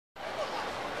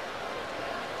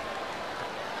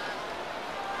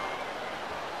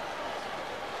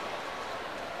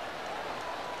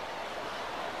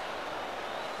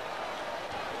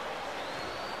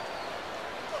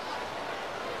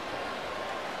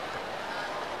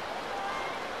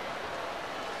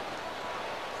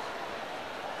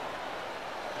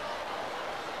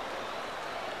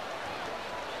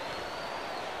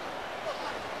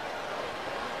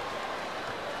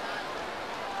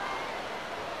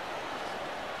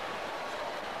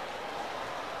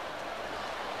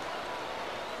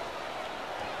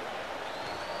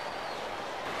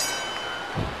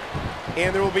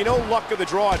And there will be no luck of the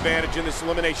draw advantage in this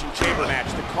Elimination Chamber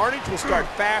match. The carnage will start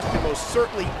fast and most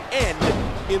certainly end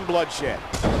in bloodshed.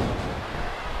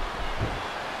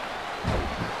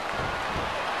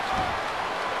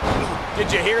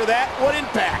 Did you hear that? What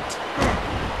impact?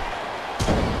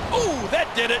 Ooh, that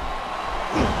did it.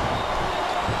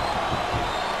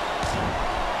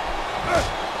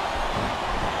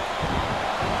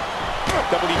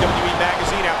 WWE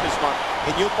Magazine out this month,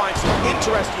 and you'll find some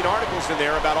interesting articles in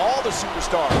there about all the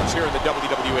superstars here in the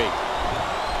WWE.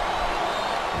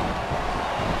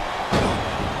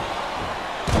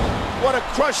 What a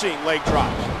crushing leg drop.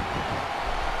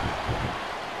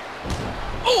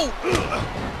 Oh!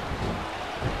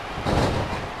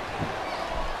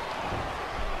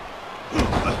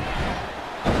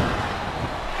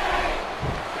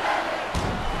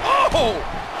 Oh!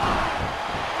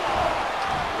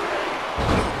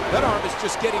 That arm is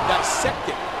just getting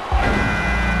dissected.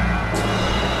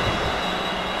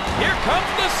 Here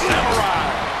comes the Samurai.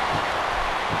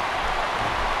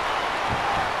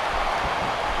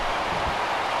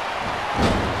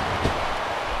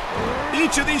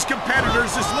 Each of these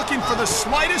competitors is looking for the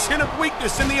slightest hint of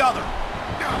weakness in the other.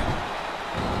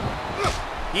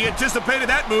 He anticipated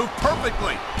that move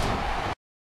perfectly.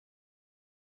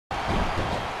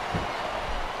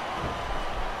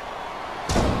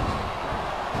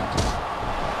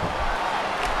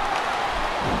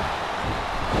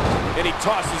 And he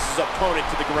tosses his opponent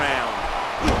to the ground.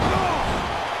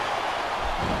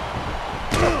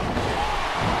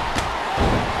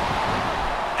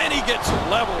 And he gets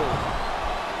leveled.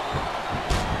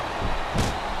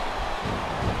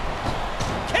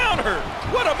 Counter!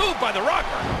 What a move by the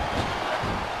Rocker.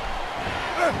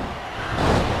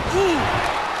 Ooh.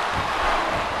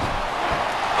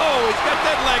 Oh, he's got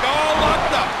that leg all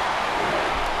locked up.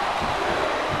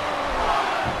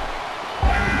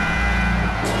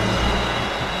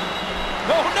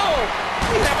 Oh no!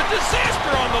 We have a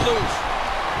disaster on the loose!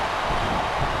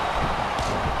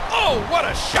 Oh, what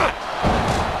a shot!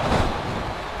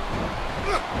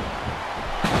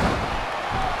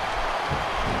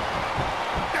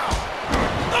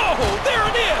 Oh, there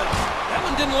it is! That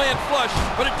one didn't land flush,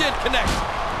 but it did connect.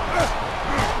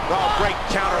 Oh, great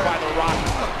counter by the Rock.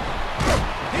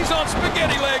 He's on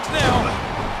spaghetti legs now.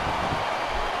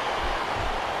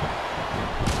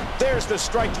 There's the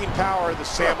striking power of the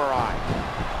Samurai.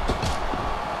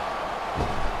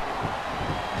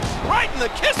 Right in the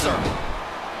kisser.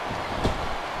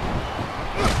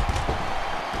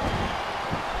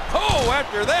 Oh,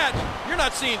 after that, you're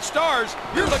not seeing stars,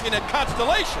 you're looking at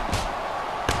constellations.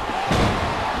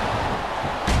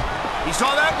 He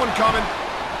saw that one coming.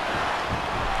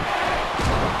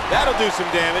 That'll do some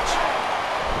damage.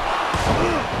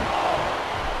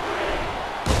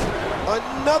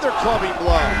 Another clubbing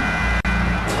blow.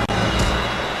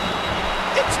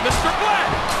 It's Mr. Black.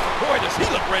 Boy, does he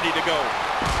look ready to go.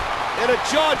 And a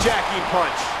jaw-jacking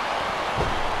punch.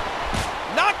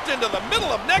 Knocked into the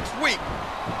middle of next week.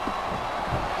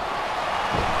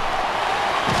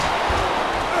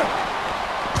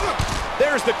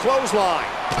 There's the clothesline.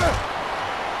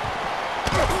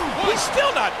 He's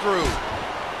still not through.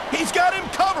 He's got him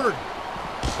covered.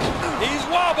 He's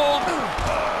wobbled.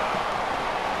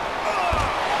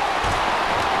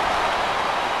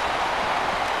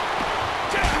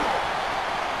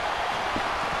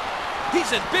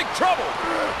 He's in big trouble.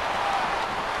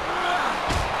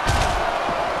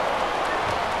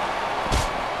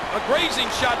 A grazing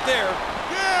shot there.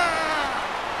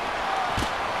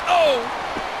 Oh!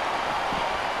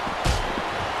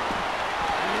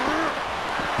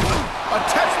 A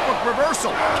textbook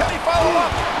reversal. Can he follow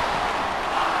up?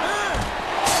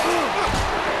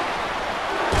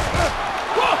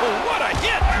 Whoa, what a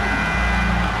hit!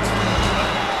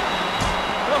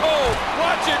 Oh,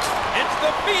 watch it. It's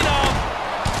the Phenom.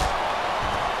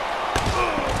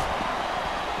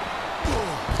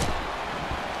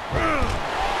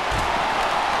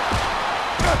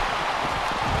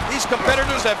 These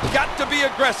competitors have got to be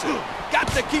aggressive. Got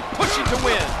to keep pushing to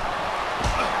win.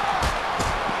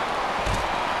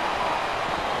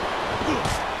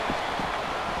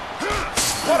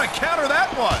 What a counter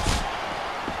that was!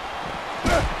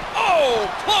 Oh,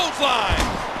 clothesline!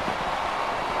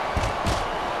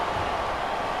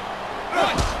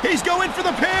 He's going for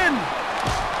the pin!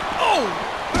 Oh!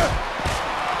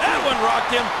 That one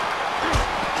rocked him.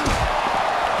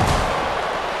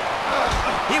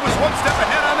 He was one step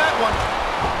ahead on that one.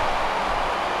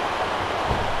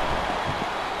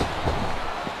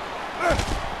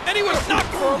 And he was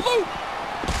knocked for a loop.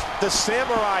 The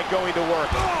Samurai going to work.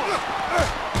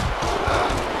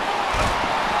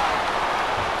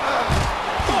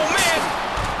 Oh, man!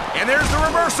 And there's the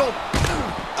reversal.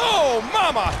 Oh,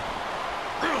 mama!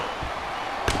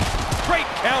 Great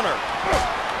counter.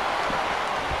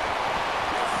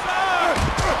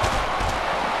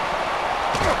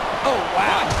 Oh,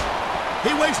 wow.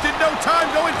 He wasted no time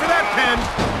going for that pin.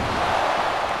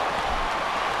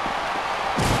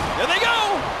 There they go.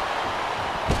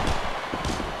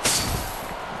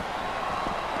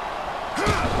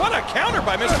 What a counter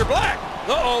by Mr. Black.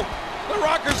 Uh-oh. The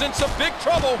Rocker's in some big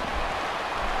trouble.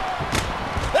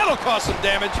 That'll cause some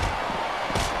damage.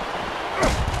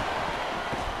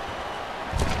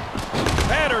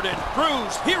 Battered and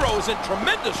bruised, Hero's in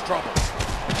tremendous trouble.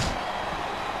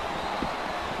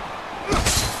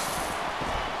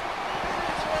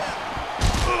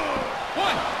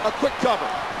 A quick cover.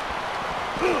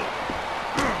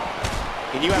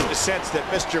 And you have the sense that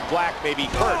Mr. Black may be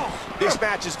hurt. This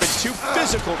match has been too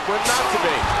physical for him not to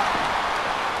be.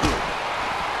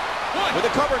 With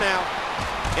a cover now.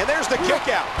 And there's the kick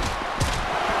out.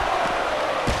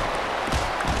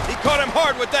 He caught him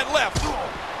hard with that left.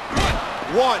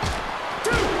 1,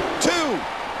 2,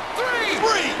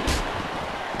 3.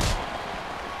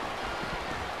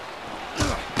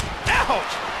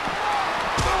 Ouch!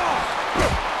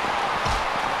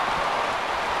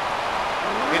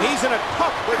 And he's in a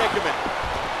tough predicament.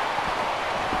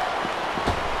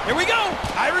 Here we go.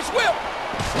 Irish whip.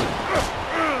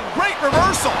 Great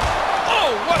reversal.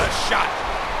 Oh, what a shot.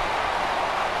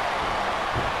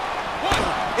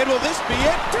 And will this be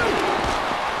it?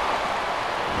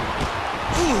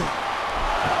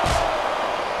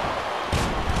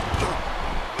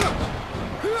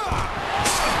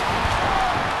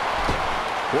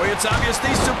 Boy, it's obvious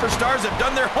these superstars have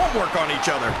done their homework on each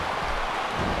other.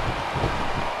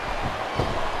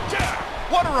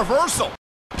 What a reversal.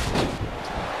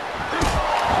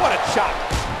 What a chop.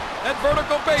 That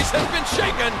vertical base has been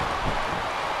shaken.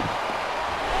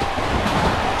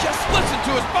 Just listen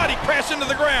to his body crash into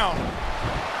the ground.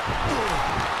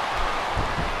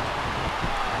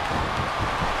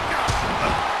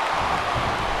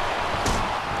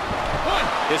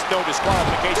 This no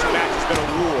disqualification match has been a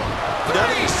war. None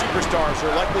of these superstars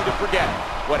are likely to forget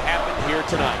what happened here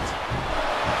tonight.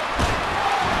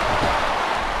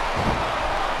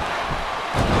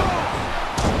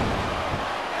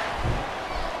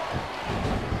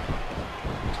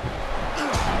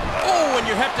 Oh, and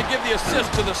you have to give the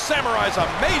assist to the Samurai's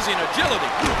amazing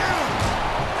agility.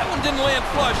 That one didn't land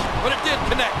flush, but it did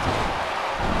connect.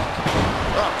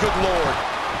 Oh, good Lord.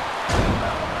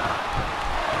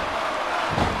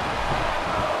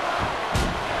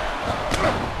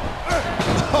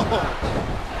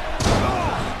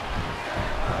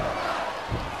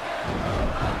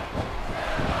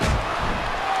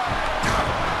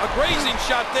 A grazing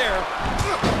shot there.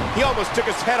 He almost took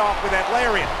his head off with that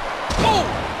lariat. Oh!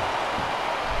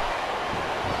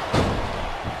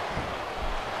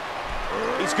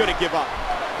 He's going to give up.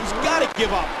 He's got to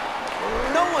give up.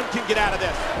 No one can get out of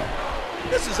this.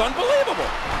 This is unbelievable.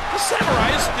 The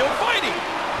Samurai is still fighting.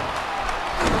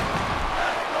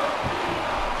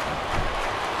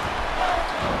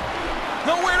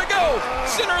 Nowhere to go.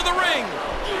 Center of the ring.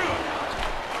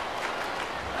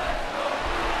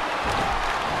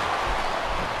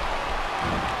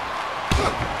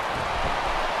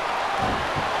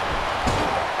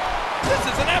 This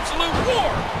is an absolute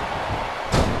war.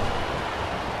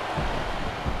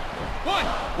 One.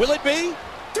 Will it be?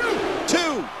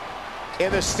 Two.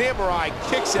 And the Samurai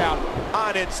kicks out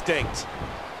on instinct.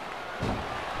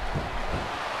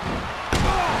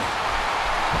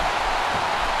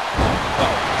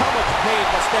 How much pain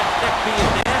must that neck be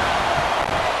in now?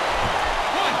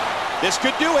 One. This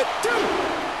could do it. 2,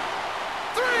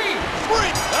 3.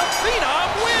 The Phenom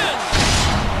wins.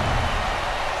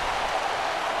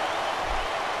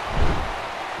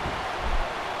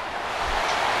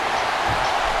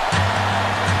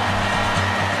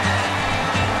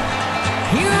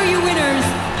 Here are your winners,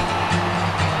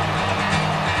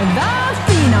 the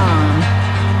Phenom,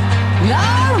 the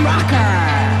Rocker,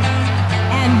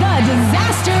 and the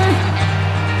Disaster